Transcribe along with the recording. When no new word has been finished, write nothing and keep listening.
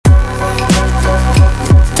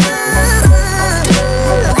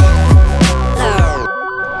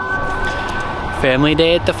Family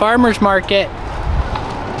day at the farmer's market.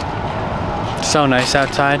 So nice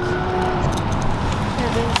outside.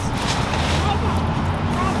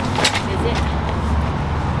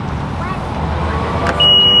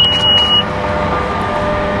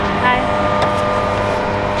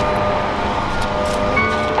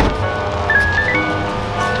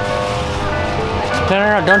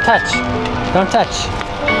 No, don't touch. Don't touch.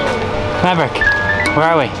 Maverick, where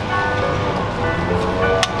are we?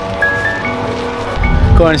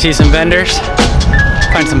 Going to see some vendors,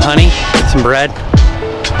 find some honey, some bread.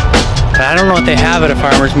 But I don't know what they have at a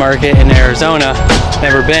farmer's market in Arizona.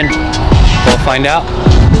 Never been. We'll find out.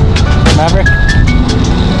 Maverick,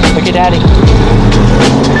 look at Daddy.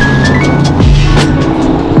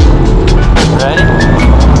 Ready?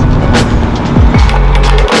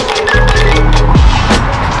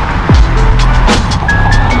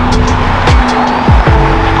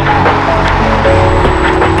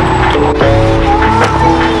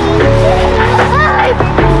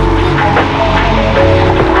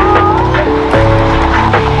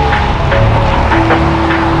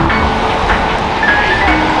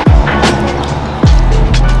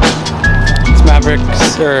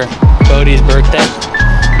 Maverick's or Bodie's birthday.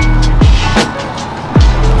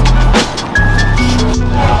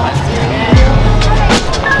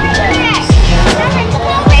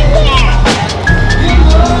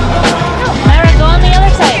 Maverick, go on the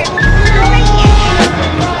other side.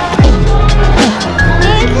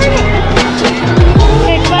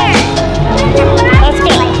 Okay, come on. Let's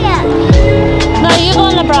go. No, you go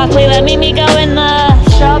in the broccoli. Let me go in the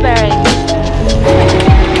strawberry.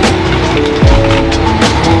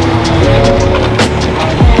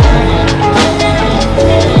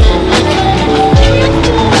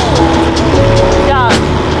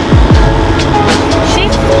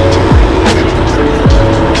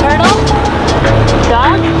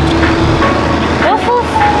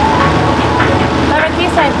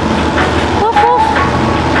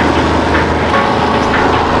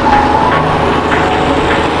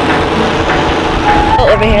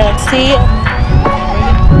 Over here, let's see.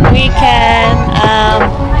 We can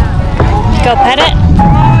go pet it.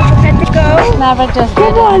 Pet the goat. Maverick just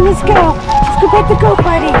Come on, let's go. Let's go pet the goat,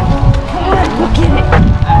 buddy. Come on, look at it.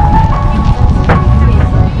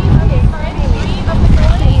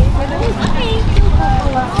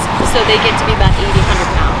 So they get to be about 80,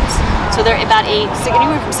 100 pounds. So they're about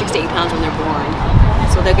anywhere from 6 to 8 pounds when they're born.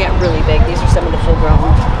 So they'll get really big. These are some of the full grown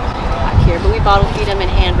here, but we bottle feed them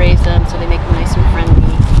and hand raise them so they make them nice and friendly.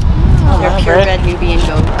 They're purebred Nubian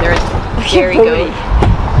goat. They're very good. It's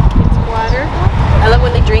water. I love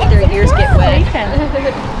when they drink, their ears get wet.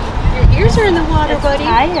 Your ears are in the water, buddy.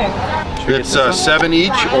 It's 7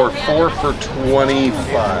 each or 4 for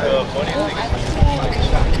 25.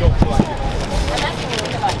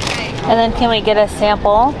 And then can we get a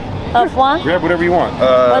sample of one? Grab whatever you want.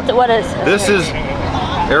 What is? This is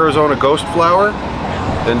Arizona Ghost Flower,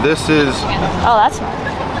 and this is. Oh, that's.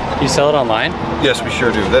 You sell it online? Yes, we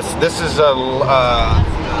sure do. This is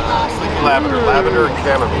lavender and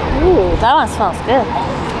chamomile. Ooh, that one smells good.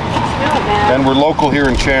 And we're local here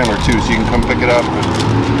in Chandler too, so you can come pick it up.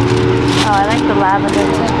 Oh, I like the lavender too.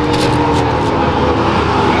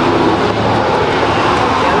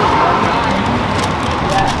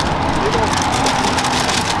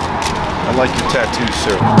 I like your tattoos,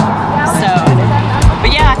 sir. So, but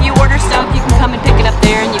yeah, if you order stuff, you can come and pick it up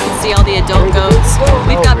there, and you can see all the adult goats.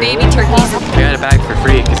 We've got baby turkeys. We got a bag for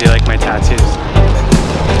free because you like my tattoos.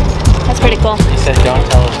 That's pretty cool. He said, don't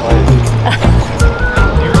tell us why.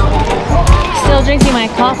 Still drinking my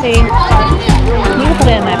coffee. You can put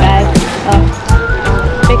it in my bag. Oh.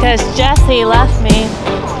 Because Jessie left me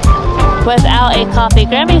without a coffee.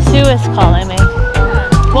 Grammy Sue is calling me.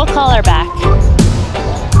 We'll call her back.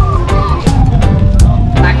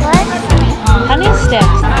 Honey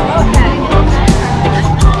sticks.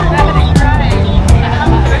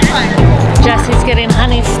 Jessie's getting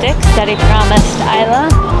honey sticks that he promised Isla.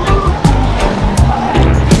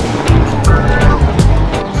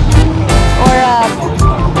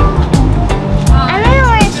 I'm an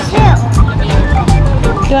orange too.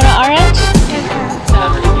 You want an orange?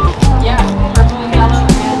 Yeah, purple and yellow.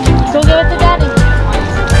 Go give it to Daddy.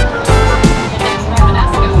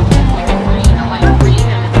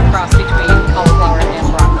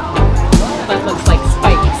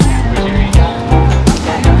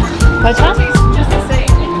 Which one? Just the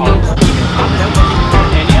same.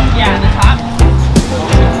 Yeah, the top.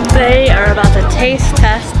 They are about to taste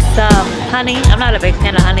test some honey. I'm not a big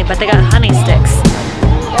fan of honey, but they got honey sticks.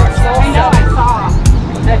 I know, I saw.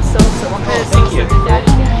 That's so Thank you.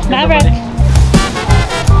 Maverick.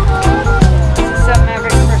 This is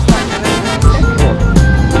Maverick's first time doing this.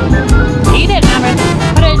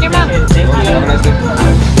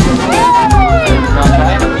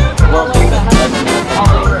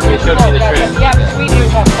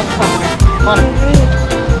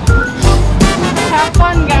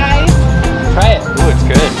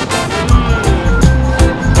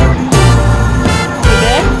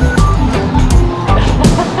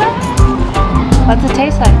 What's it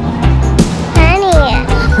taste like? Honey.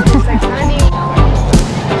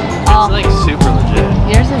 Oh, It's like super legit.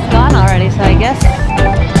 yours is gone already, so I guess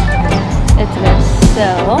it's this.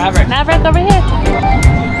 So, Maverick over here.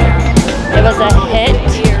 It was a hit.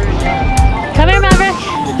 Come here, Maverick.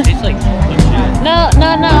 It tastes like legit. No,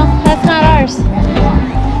 that's not ours.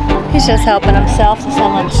 He's just helping himself to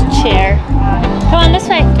someone's chair. Come on this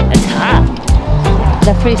way. It's hot.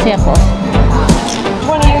 The free samples. Which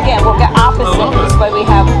one do you get? We'll get opposite. This way we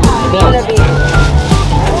have gonna be.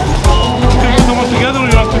 Can we come all together or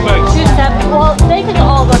you have 2 bags? Two separate. Well, they can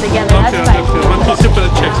all go together. That's Okay, fine. okay. But 2 separate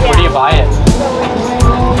checks. Where do you buy it?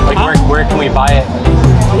 Like where can we buy it?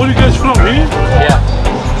 Where are you guys from? Here? Yeah.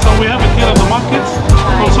 So we have it here at the markets.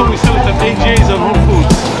 Also we sell it at AJ's and Whole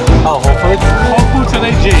Foods. Oh, Whole Foods? Whole Foods and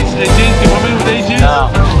AJ's. AJ's, you familiar with AJ's? No.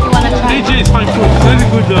 You want to try? AJ's fine food. It's very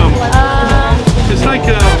good. It's like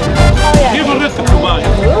yeah. give a lift to buy.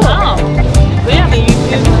 Oh. We have a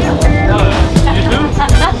YouTube too. You do?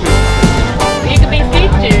 You can be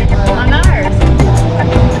featured on ours.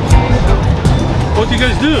 What do you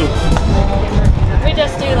guys do? We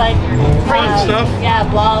just do like Fun stuff? Yeah,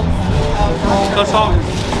 vlogs. That's all.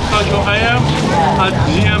 I am at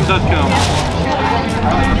gm.com.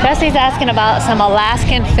 Jesse's asking about some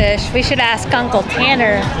Alaskan fish. We should ask Uncle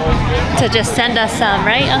Tanner to just send us some,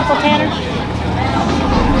 right, Uncle Tanner?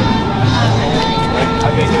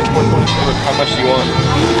 How much do you want?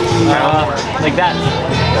 Like that.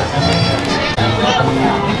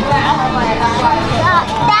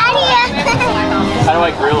 How do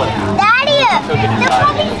I grill it? Cook it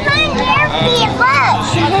inside.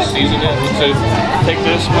 Season it. So take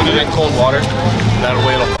this, put it in cold water. That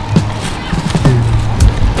way it'll.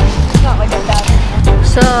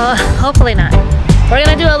 So, hopefully not. We're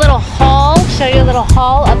gonna do a little haul, show you a little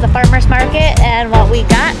haul of the farmer's market and what we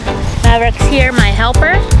got. Maverick's here, my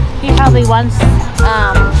helper. He probably wants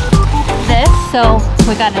this, so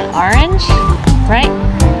we got an orange, right?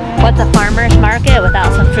 What's a farmer's market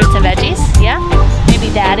without some fruits and veggies? Yeah? Maybe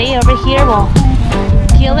Daddy over here will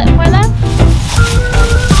peel it for them.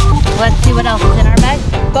 Let's see what else is in our bag.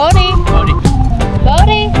 Bodie!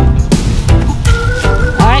 Bodie!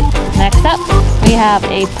 Alright, next up we have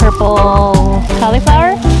a purple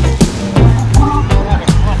cauliflower.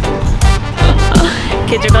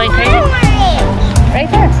 Kids are going crazy. Right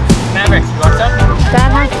there. Maverick, you want some?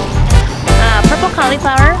 Purple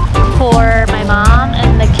cauliflower for my mom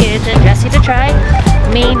and the kids and Jesse to try.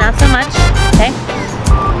 Me, not so much. Okay.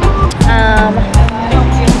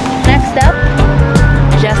 Next up,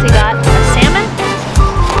 Jesse got a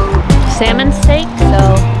salmon steak. So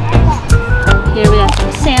here we got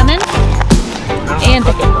some salmon, and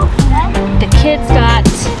the kids got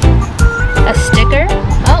a sticker.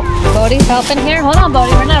 Oh, Bodie's helping here. Hold on,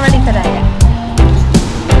 Bodie, we're not ready for that yet.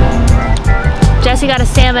 Jesse got a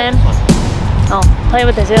salmon. Oh, play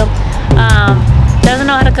with the zoom. Doesn't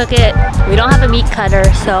know how to cook it. We don't have a meat cutter,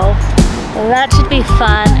 so that should be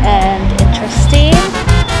fun and interesting.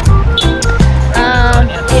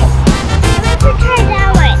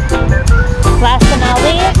 Last but not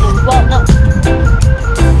least, well, no,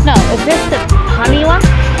 is this the honey one?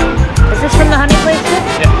 Is this from the honey place too?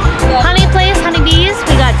 Yeah. Honey place, honey bees.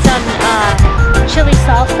 We got some chili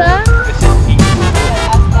salsa.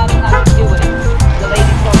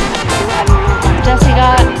 Jesse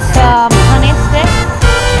got some honey sticks.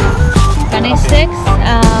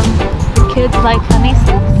 Kids like honey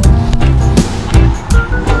sticks.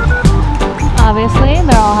 Obviously,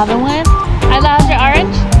 they're all having one. I love your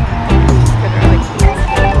orange.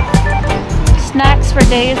 Snacks for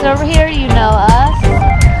days over here, you know us.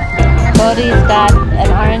 Bodie's got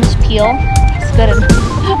an orange peel. It's good enough.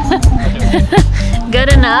 Good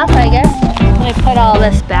enough, I guess. Let me put all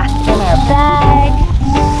this back in our bag.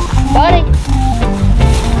 Bodie.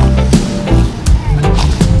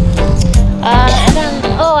 And then,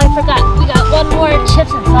 oh, I forgot. We got one more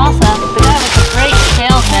chips and salsa. The guy was a great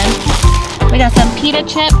salesman. We got some pita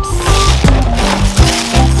chips,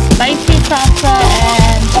 spicy salsa,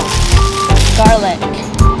 and garlic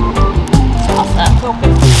salsa.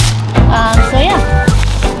 So yeah,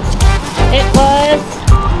 it was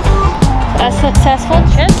a successful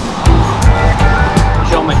trip.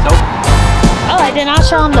 Show my soap. Oh, I did not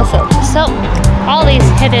show him the soap. So, all these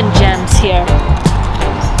hidden gems here.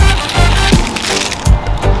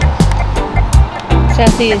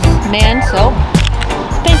 Jesse's man soap. I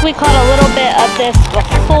think we caught a little bit of this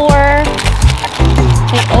before.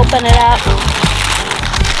 Let's open it up.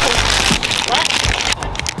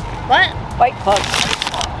 What? Fight Club.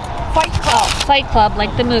 Fight Club. Fight Club,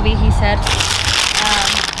 like the movie, he said.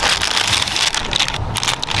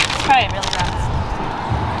 Let's try it really fast.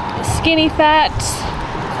 Skinny Fat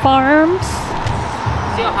Farms.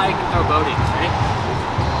 See how high you can throw boating, ready?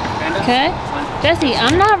 Okay. Jesse,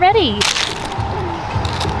 I'm not ready.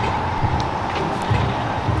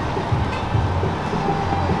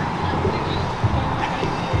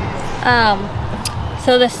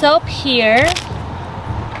 So the soap here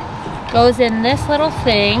goes in this little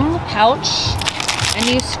thing, pouch, and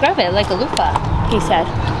you scrub it like a loofah, he said.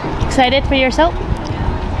 Excited for your soap?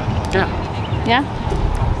 Yeah. Yeah?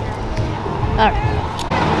 Alright.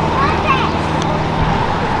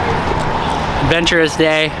 Adventurous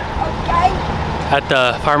day at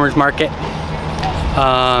the farmer's market.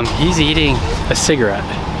 He's eating a cigarette.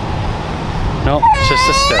 Nope, it's just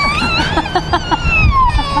a stick.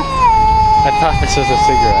 I thought this was a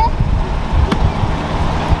cigarette.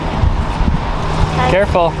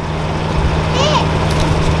 Careful.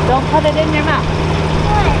 Don't put it in your mouth.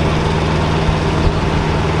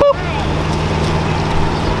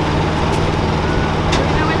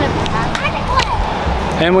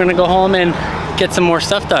 And we're gonna go home and get some more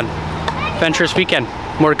stuff done. Adventurous weekend.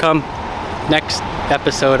 More to come next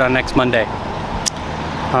episode on next Monday.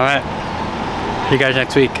 All right. See you guys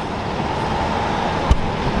next week.